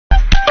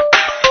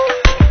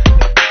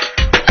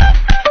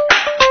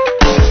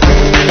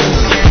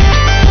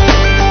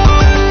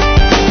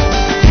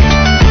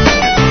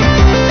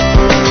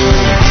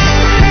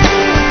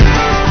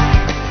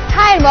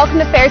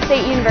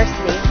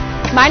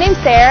My name's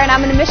Sarah and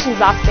I'm an admissions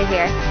officer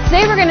here.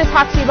 Today we're going to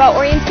talk to you about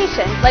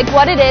orientation, like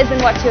what it is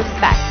and what to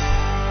expect.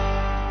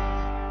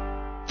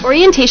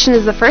 Orientation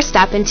is the first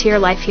step into your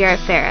life here at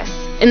Ferris.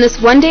 In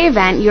this one-day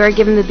event, you are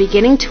given the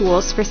beginning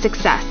tools for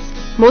success.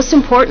 Most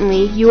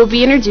importantly, you will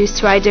be introduced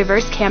to a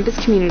diverse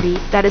campus community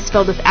that is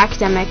filled with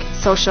academic,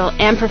 social,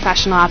 and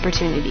professional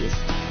opportunities.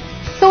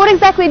 So what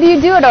exactly do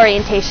you do at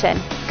orientation?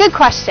 Good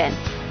question.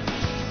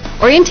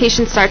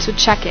 Orientation starts with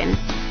check-in.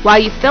 While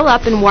you fill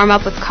up and warm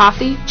up with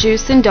coffee,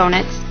 juice, and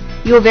donuts,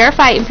 you will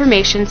verify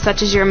information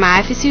such as your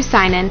MyFSU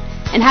sign-in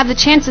and have the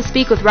chance to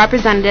speak with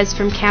representatives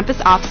from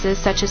campus offices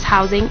such as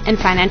housing and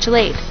financial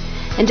aid.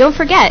 And don't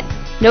forget,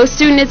 no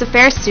student is a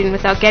Ferris student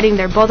without getting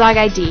their Bulldog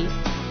ID.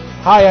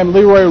 Hi, I'm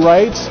Leroy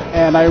Wright,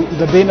 and I'm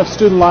the Dean of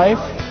Student Life.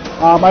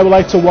 I would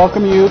like to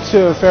welcome you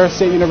to Ferris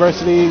State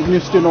University New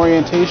Student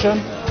Orientation.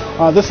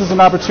 This is an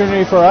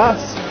opportunity for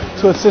us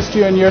to assist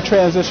you in your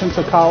transition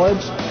to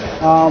college.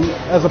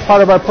 As a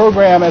part of our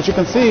program, as you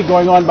can see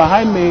going on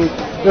behind me,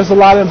 there's a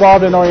lot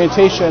involved in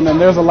orientation, and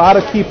there's a lot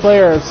of key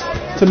players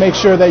to make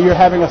sure that you're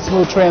having a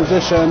smooth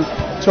transition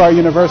to our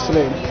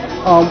university.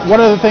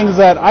 One of the things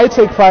that I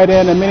take pride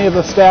in, and many of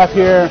the staff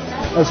here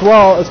as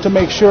well, is to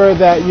make sure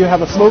that you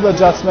have a smooth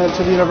adjustment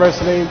to the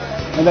university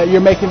and that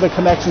you're making the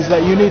connections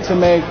that you need to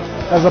make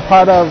as a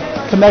part of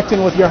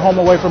connecting with your home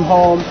away from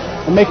home,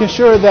 and making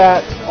sure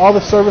that all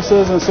the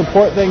services and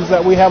support things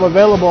that we have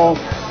available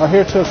are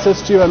here to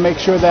assist you and make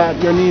sure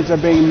that your needs are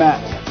being met.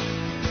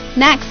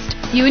 Next,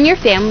 you and your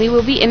family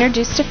will be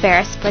introduced to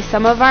Ferris by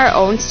some of our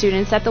own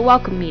students at the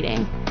welcome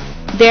meeting.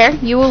 There,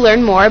 you will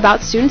learn more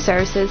about student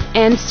services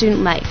and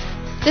student life.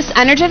 This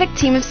energetic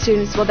team of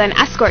students will then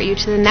escort you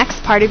to the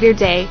next part of your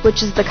day,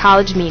 which is the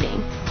college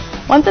meeting.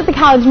 Once at the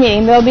college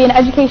meeting, there will be an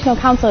educational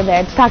counselor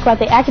there to talk about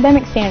the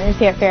academic standards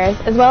here at Ferris,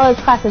 as well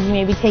as classes you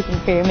may be taking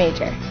for your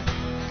major.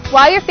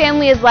 While your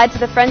family is led to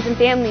the friends and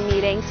family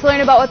meeting to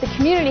learn about what the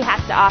community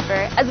has to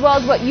offer, as well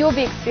as what you will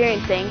be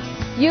experiencing,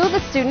 you, the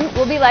student,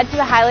 will be led to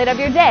the highlight of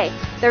your day,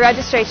 the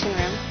registration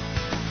room.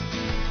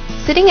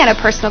 Sitting at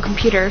a personal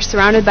computer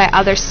surrounded by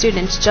other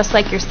students just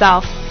like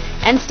yourself,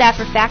 and staff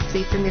or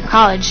faculty from your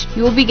college,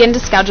 you will begin to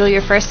schedule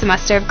your first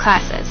semester of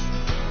classes.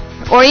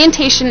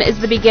 Orientation is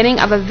the beginning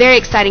of a very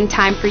exciting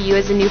time for you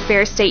as a new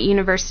Ferris State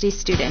University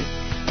student.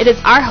 It is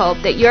our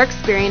hope that your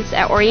experience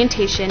at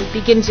orientation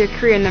begins your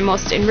career in the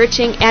most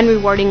enriching and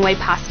rewarding way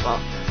possible.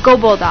 Go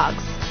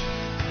Bulldogs!